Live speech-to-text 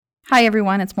Hi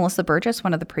everyone, it's Melissa Burgess,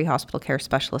 one of the pre-hospital care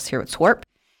specialists here at SWARP.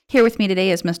 Here with me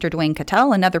today is Mr. Dwayne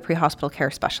Cattell, another pre-hospital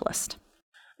care specialist.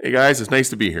 Hey guys, it's nice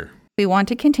to be here. We want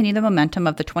to continue the momentum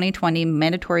of the 2020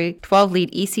 mandatory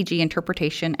 12-lead ECG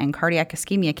interpretation and cardiac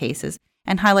ischemia cases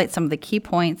and highlight some of the key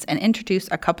points and introduce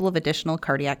a couple of additional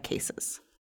cardiac cases.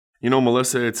 You know,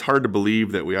 Melissa, it's hard to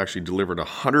believe that we actually delivered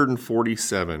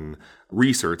 147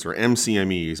 recerts or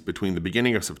MCMEs between the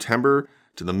beginning of September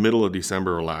to the middle of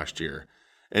December of last year.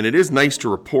 And it is nice to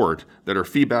report that our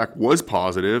feedback was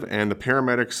positive and the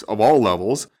paramedics of all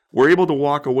levels were able to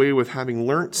walk away with having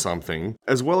learnt something,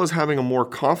 as well as having a more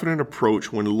confident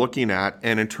approach when looking at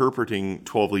and interpreting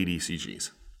 12-lead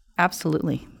ECGs.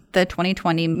 Absolutely. The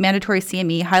 2020 mandatory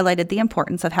CME highlighted the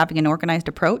importance of having an organized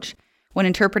approach when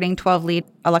interpreting 12-lead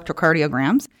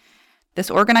electrocardiograms. This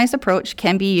organized approach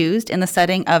can be used in the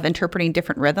setting of interpreting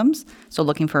different rhythms, so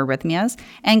looking for arrhythmias,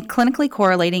 and clinically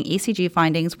correlating ECG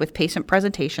findings with patient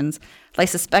presentations like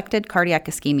suspected cardiac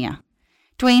ischemia.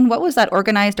 Dwayne, what was that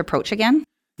organized approach again?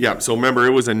 Yeah, so remember,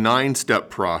 it was a 9-step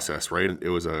process, right? It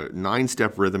was a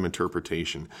 9-step rhythm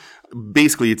interpretation.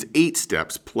 Basically, it's 8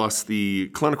 steps plus the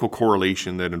clinical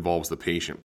correlation that involves the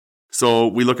patient. So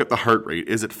we look at the heart rate.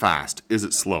 Is it fast? Is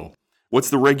it slow? What's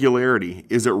the regularity?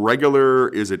 Is it regular?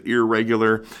 Is it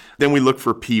irregular? Then we look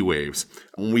for P waves.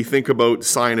 When we think about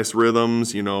sinus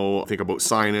rhythms, think about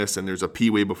sinus and there's a P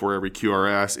wave before every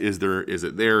QRS. Is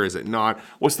it there? Is it not?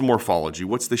 What's the morphology?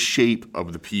 What's the shape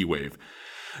of the P wave?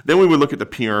 Then we would look at the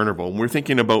PR interval, and we're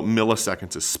thinking about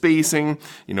milliseconds of spacing.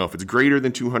 If it's greater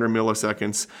than 200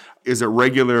 milliseconds, is it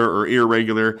regular or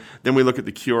irregular? Then we look at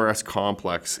the QRS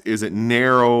complex. Is it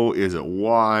narrow? Is it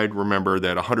wide? Remember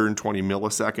that 120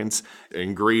 milliseconds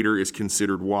and greater is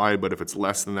considered wide, but if it's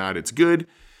less than that, it's good.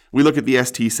 We look at the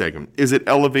ST segment. Is it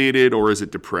elevated or is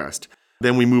it depressed?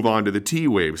 Then we move on to the T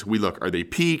waves. We look, are they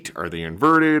peaked? Are they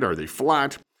inverted? Are they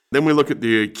flat? Then we look at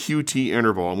the QT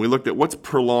interval, and we looked at what's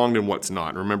prolonged and what's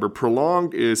not. Remember,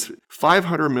 prolonged is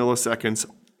 500 milliseconds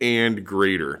and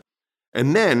greater.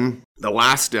 And then the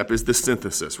last step is the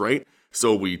synthesis, right?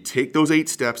 So we take those 8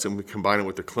 steps and we combine it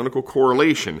with the clinical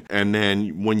correlation. And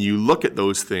then when you look at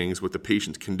those things with the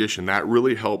patient's condition, that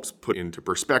really helps put into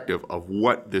perspective of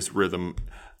what this rhythm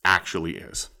actually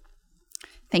is.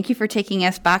 Thank you for taking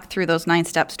us back through those 9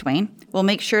 steps, Dwayne. We'll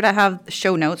make sure to have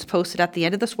show notes posted at the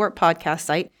end of the SWARP podcast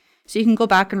site, so you can go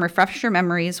back and refresh your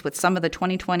memories with some of the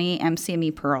 2020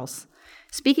 MCME pearls.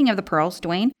 Speaking of the pearls,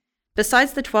 Dwayne,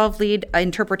 besides the 12-lead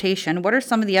interpretation, what are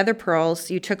some of the other pearls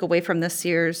you took away from this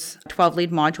year's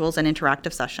 12-lead modules and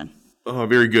interactive session?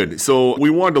 Very good. So we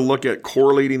wanted to look at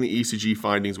correlating the ECG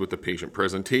findings with the patient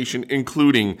presentation,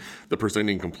 including the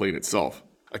presenting complaint itself.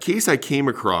 A case I came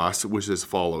across was as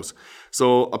follows.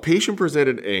 So a patient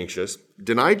presented anxious,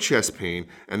 denied chest pain,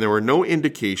 and there were no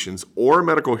indications or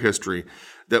medical history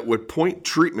that would point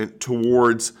treatment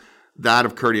towards that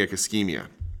of cardiac ischemia.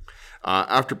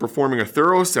 After performing a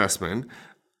thorough assessment,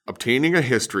 obtaining a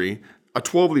history, a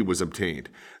 12-lead was obtained.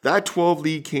 That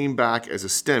 12-lead came back as a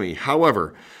STEMI.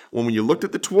 However, when you looked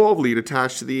at the 12-lead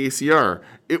attached to the ACR,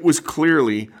 it was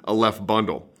clearly a left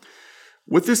bundle.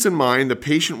 With this in mind, the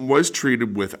patient was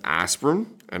treated with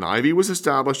aspirin, an IV was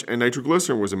established, and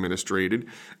nitroglycerin was administered,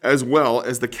 as well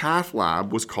as the cath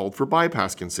lab was called for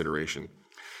bypass consideration.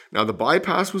 Now, the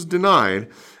bypass was denied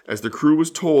as the crew was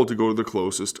told to go to the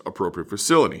closest appropriate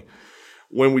facility.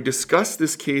 When we discussed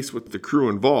this case with the crew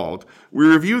involved, we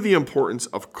reviewed the importance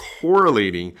of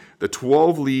correlating the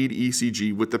 12-lead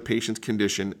ECG with the patient's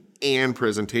condition and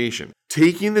presentation.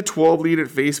 Taking the 12-lead at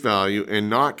face value and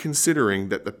not considering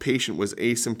that the patient was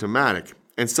asymptomatic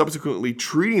and subsequently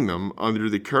treating them under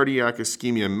the cardiac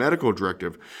ischemia medical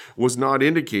directive was not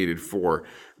indicated for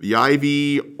the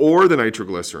IV or the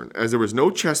nitroglycerin, as there was no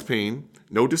chest pain,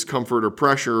 no discomfort or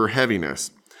pressure or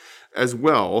heaviness. As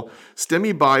well,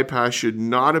 STEMI bypass should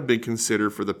not have been considered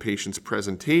for the patient's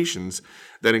presentations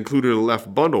that included a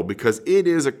left bundle because it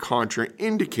is a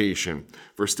contraindication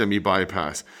for STEMI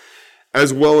bypass,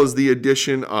 as well as the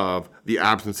addition of the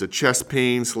absence of chest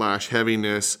pain /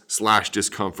 heaviness /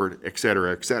 discomfort,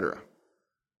 etc., etc.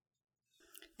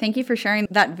 Thank you for sharing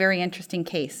that very interesting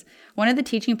case. One of the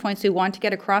teaching points we want to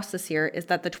get across this year is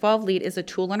that the 12-lead is a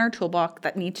tool in our toolbox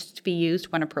that needs to be used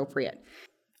when appropriate.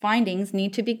 Findings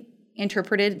need to be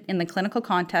interpreted in the clinical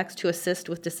context to assist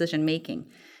with decision making.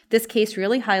 This case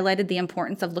really highlighted the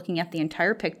importance of looking at the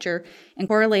entire picture and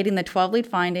correlating the 12-lead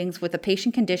findings with the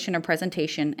patient condition or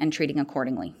presentation and treating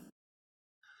accordingly.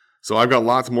 So I've got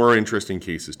lots more interesting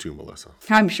cases too, Melissa.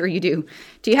 I'm sure you do.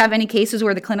 Do you have any cases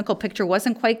where the clinical picture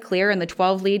wasn't quite clear and the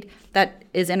 12-lead that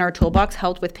is in our toolbox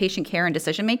helped with patient care and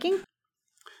decision making?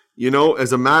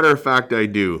 As a matter of fact, I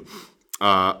do.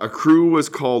 A crew was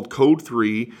called Code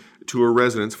 3 to a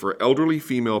residence for an elderly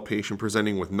female patient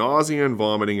presenting with nausea and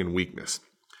vomiting and weakness.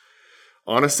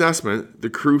 On assessment, the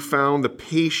crew found the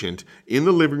patient in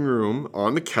the living room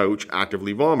on the couch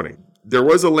actively vomiting. There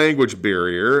was a language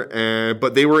barrier,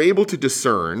 but they were able to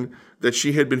discern that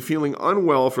she had been feeling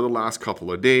unwell for the last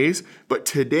couple of days, but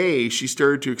today she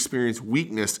started to experience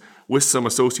weakness with some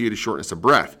associated shortness of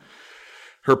breath.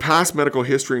 Her past medical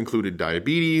history included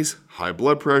diabetes, high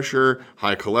blood pressure,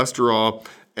 high cholesterol,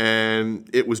 and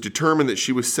it was determined that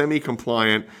she was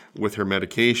semi-compliant with her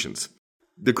medications.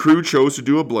 The crew chose to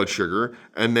do a blood sugar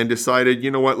and then decided,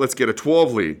 let's get a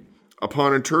 12 lead.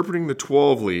 Upon interpreting the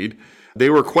 12 lead, they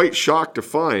were quite shocked to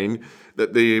find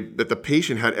that the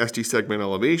patient had ST segment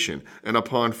elevation. And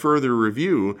upon further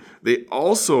review, they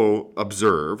also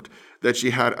observed that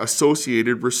she had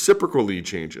associated reciprocal lead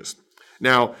changes.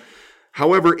 Now,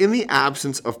 however, in the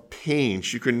absence of pain,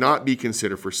 she could not be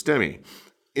considered for STEMI.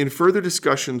 In further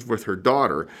discussions with her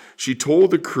daughter, she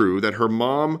told the crew that her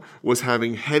mom was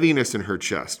having heaviness in her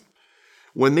chest.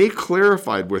 When they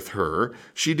clarified with her,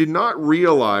 she did not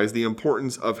realize the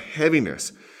importance of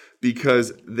heaviness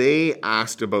because they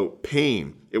asked about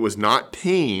pain. It was not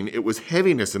pain, it was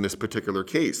heaviness in this particular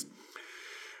case.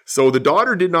 So the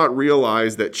daughter did not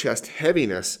realize that chest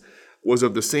heaviness was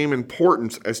of the same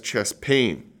importance as chest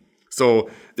pain. So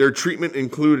their treatment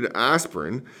included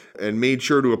aspirin and made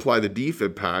sure to apply the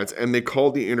defib pads, and they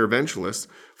called the interventionalist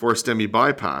for a STEMI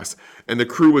bypass, and the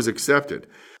crew was accepted.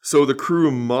 So the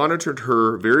crew monitored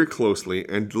her very closely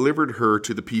and delivered her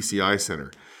to the PCI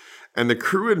center. And the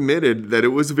crew admitted that it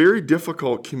was very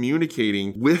difficult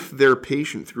communicating with their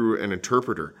patient through an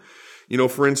interpreter.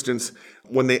 For instance,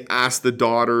 when they asked the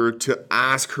daughter to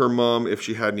ask her mom if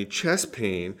she had any chest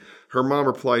pain, her mom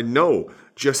replied, no,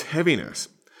 just heaviness.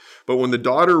 But when the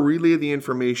daughter relayed the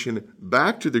information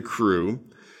back to the crew,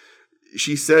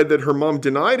 she said that her mom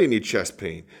denied any chest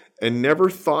pain and never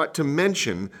thought to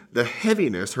mention the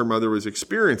heaviness her mother was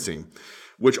experiencing,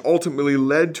 which ultimately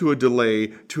led to a delay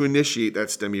to initiate that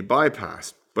STEMI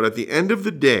bypass. But at the end of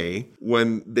the day,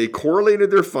 when they correlated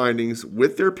their findings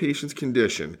with their patient's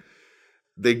condition,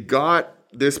 they got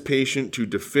this patient to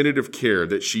definitive care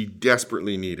that she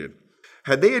desperately needed.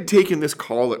 Had they taken this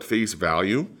call at face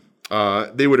value,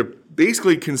 they would have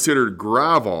basically considered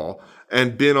Gravol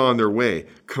and been on their way,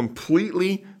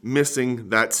 completely missing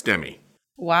that STEMI.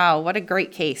 Wow, what a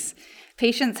great case.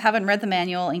 Patients haven't read the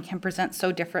manual and can present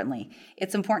so differently.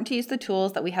 It's important to use the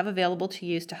tools that we have available to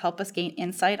use to help us gain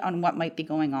insight on what might be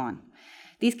going on.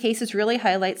 These cases really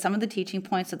highlight some of the teaching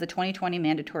points of the 2020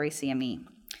 mandatory CME.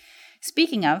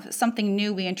 Speaking of, something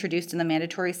new we introduced in the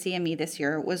mandatory CME this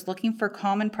year was looking for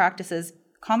common practice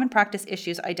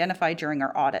issues identified during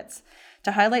our audits.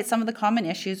 To highlight some of the common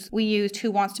issues, we used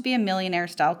Who Wants to Be a Millionaire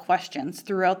style questions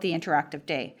throughout the interactive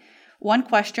day. One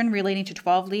question relating to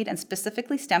 12 lead and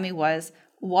specifically STEMI was,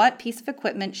 what piece of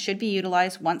equipment should be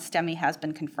utilized once STEMI has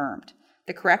been confirmed?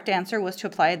 The correct answer was to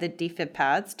apply the defib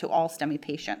pads to all STEMI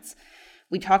patients.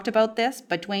 We talked about this,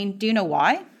 but Dwayne, do you know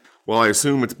why? Well, I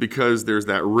assume it's because there's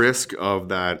that risk of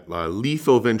that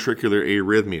lethal ventricular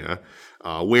arrhythmia,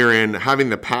 wherein having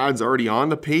the pads already on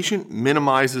the patient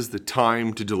minimizes the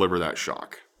time to deliver that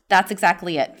shock. That's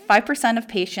exactly it. 5% of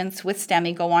patients with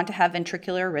STEMI go on to have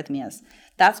ventricular arrhythmias.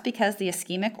 That's because the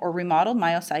ischemic or remodeled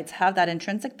myocytes have that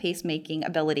intrinsic pacemaking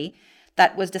ability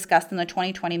that was discussed in the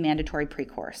 2020 mandatory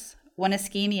pre-course. When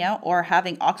ischemia or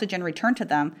having oxygen return to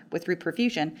them with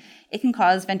reperfusion, it can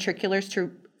cause ventriculars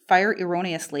to fire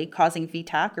erroneously, causing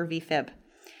VTAC or VFib.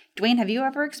 Dwayne, have you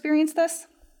ever experienced this?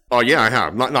 Oh, yeah, I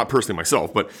have. Not personally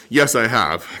myself, but yes, I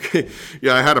have.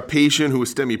 Yeah, I had a patient who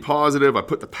was STEMI positive. I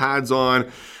put the pads on.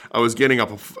 I was getting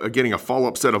a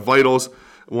follow-up set of vitals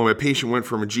when my patient went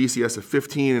from a GCS of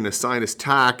 15 and a sinus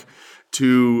TAC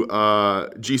to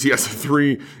GCS of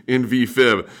 3 in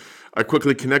VFib. I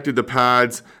quickly connected the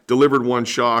pads, delivered one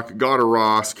shock, got a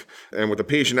ROSC, and with the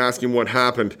patient asking what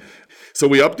happened. So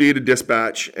we updated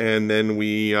dispatch, and then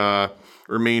we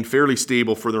remained fairly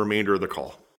stable for the remainder of the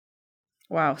call.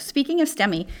 Wow. Speaking of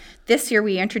STEMI, this year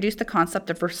we introduced the concept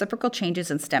of reciprocal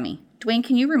changes in STEMI. Dwayne,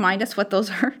 can you remind us what those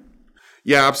are?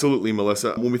 Yeah, absolutely,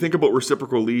 Melissa. When we think about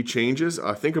reciprocal lead changes,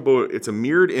 think about it's a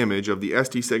mirrored image of the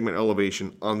ST segment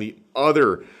elevation on the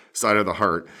other side of the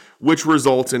heart, which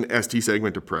results in ST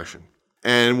segment depression.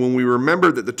 And when we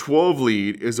remember that the 12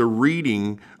 lead is a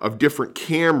reading of different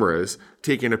cameras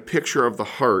taking a picture of the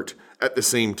heart at the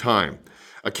same time.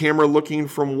 A camera looking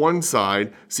from one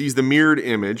side sees the mirrored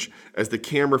image as the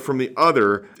camera from the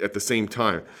other at the same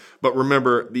time. But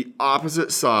remember, the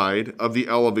opposite side of the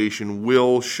elevation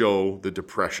will show the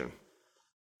depression.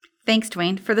 Thanks,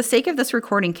 Dwayne. For the sake of this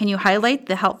recording, can you highlight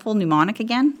the helpful mnemonic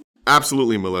again?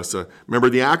 Absolutely, Melissa. Remember,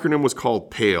 the acronym was called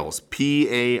PAILS,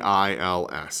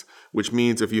 P-A-I-L-S, which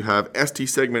means if you have ST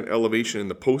segment elevation in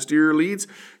the posterior leads,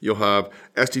 you'll have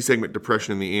ST segment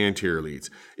depression in the anterior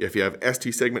leads. If you have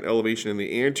ST segment elevation in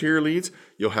the anterior leads,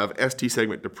 you'll have ST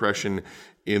segment depression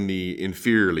in the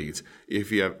inferior leads.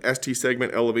 If you have ST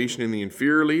segment elevation in the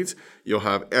inferior leads, you'll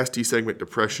have ST segment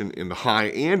depression in the high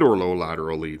and or low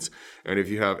lateral leads. And if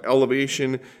you have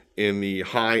elevation in the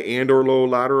high and or low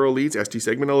lateral leads, ST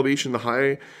segment elevation, the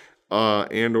high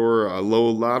and or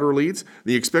low lateral leads,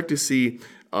 then you expect to see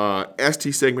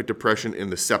ST segment depression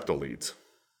in the septal leads.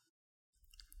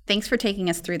 Thanks for taking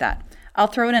us through that. I'll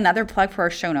throw in another plug for our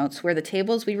show notes where the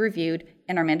tables we reviewed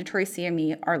in our mandatory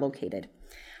CME are located.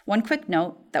 One quick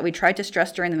note that we tried to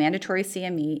stress during the mandatory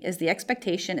CME is the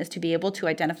expectation is to be able to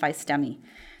identify STEMI.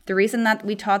 The reason that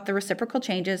we taught the reciprocal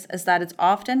changes is that it's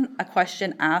often a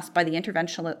question asked by the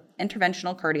interventional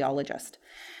cardiologist.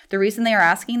 The reason they are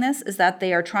asking this is that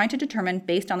they are trying to determine,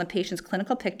 based on the patient's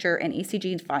clinical picture and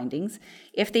ECG findings,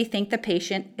 if they think the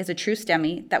patient is a true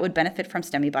STEMI that would benefit from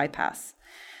STEMI bypass.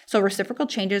 So reciprocal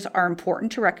changes are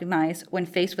important to recognize when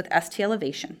faced with ST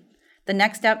elevation. The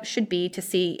next step should be to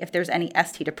see if there's any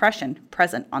ST depression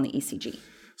present on the ECG.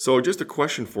 So just a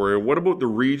question for you. What about the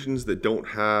regions that don't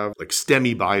have like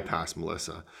STEMI bypass,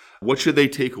 Melissa? What should they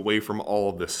take away from all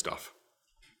of this stuff?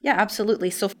 Yeah,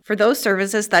 absolutely. So for those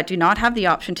services that do not have the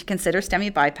option to consider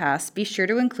STEMI bypass, be sure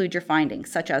to include your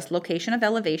findings, such as location of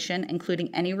elevation,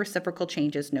 including any reciprocal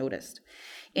changes noticed,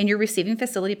 in your receiving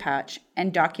facility patch,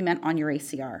 and document on your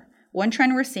ACR. One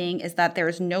trend we're seeing is that there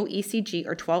is no ECG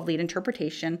or 12-lead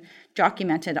interpretation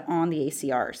documented on the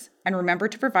ACRs. And remember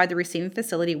to provide the receiving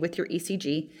facility with your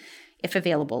ECG if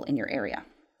available in your area.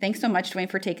 Thanks so much, Dwayne,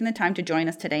 for taking the time to join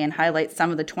us today and highlight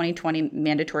some of the 2020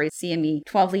 mandatory CME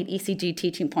 12-lead ECG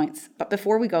teaching points. But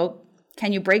before we go,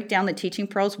 can you break down the teaching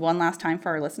pros one last time for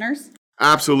our listeners?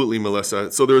 Absolutely,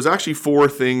 Melissa. So there's actually 4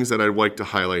 things that I'd like to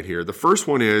highlight here. The first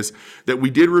one is that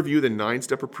we did review the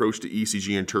 9-step approach to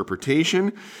ECG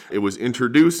interpretation. It was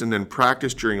introduced and then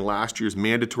practiced during last year's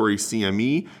mandatory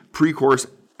CME pre-course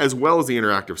as well as the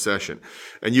interactive session.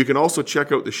 And you can also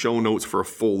check out the show notes for a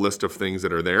full list of things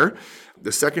that are there.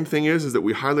 The second thing is that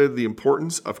we highlighted the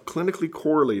importance of clinically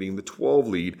correlating the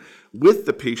 12-lead with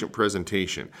the patient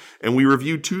presentation. And we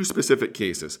reviewed 2 specific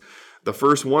cases. The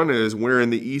first one is wherein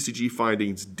the ECG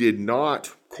findings did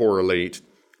not correlate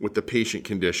with the patient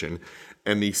condition.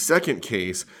 And the second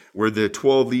case where the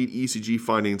 12-lead ECG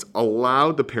findings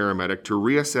allowed the paramedic to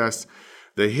reassess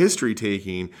the history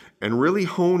taking and really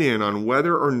hone in on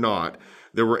whether or not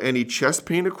there were any chest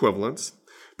pain equivalents,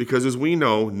 because as we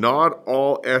know, not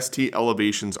all ST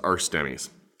elevations are STEMIs.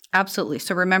 Absolutely.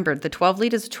 So remember, the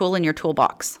 12-lead is a tool in your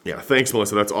toolbox. Yeah, thanks,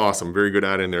 Melissa. That's awesome. Very good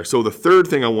add in there. So the third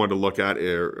thing I wanted to look at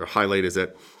or highlight is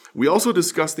that we also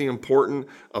discussed the importance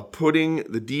of putting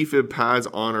the defib pads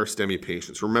on our STEMI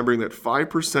patients, remembering that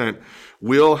 5%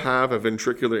 will have a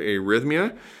ventricular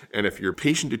arrhythmia, and if your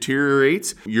patient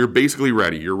deteriorates, you're basically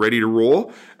ready. You're ready to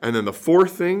roll. And then the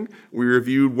fourth thing, we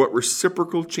reviewed what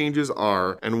reciprocal changes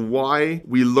are and why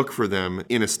we look for them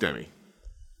in a STEMI.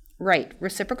 Right.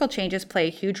 Reciprocal changes play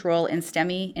a huge role in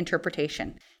STEMI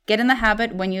interpretation. Get in the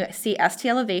habit when you see ST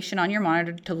elevation on your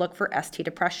monitor to look for ST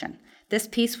depression. This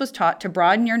piece was taught to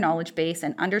broaden your knowledge base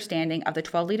and understanding of the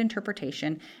 12-lead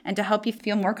interpretation and to help you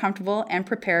feel more comfortable and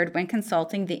prepared when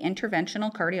consulting the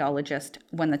interventional cardiologist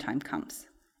when the time comes.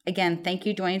 Again, thank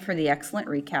you, Dwayne, for the excellent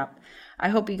recap. I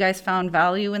hope you guys found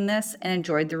value in this and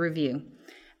enjoyed the review.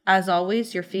 As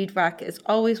always, your feedback is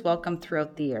always welcome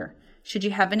throughout the year. Should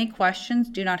you have any questions,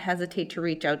 do not hesitate to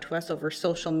reach out to us over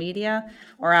social media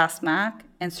or Ask Mac.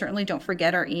 And certainly don't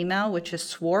forget our email, which is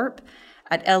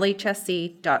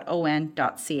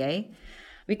swarp@lhsc.on.ca.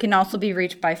 We can also be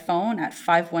reached by phone at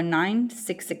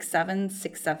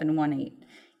 519-667-6718.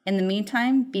 In the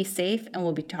meantime, be safe and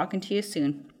we'll be talking to you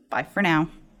soon. Bye for now.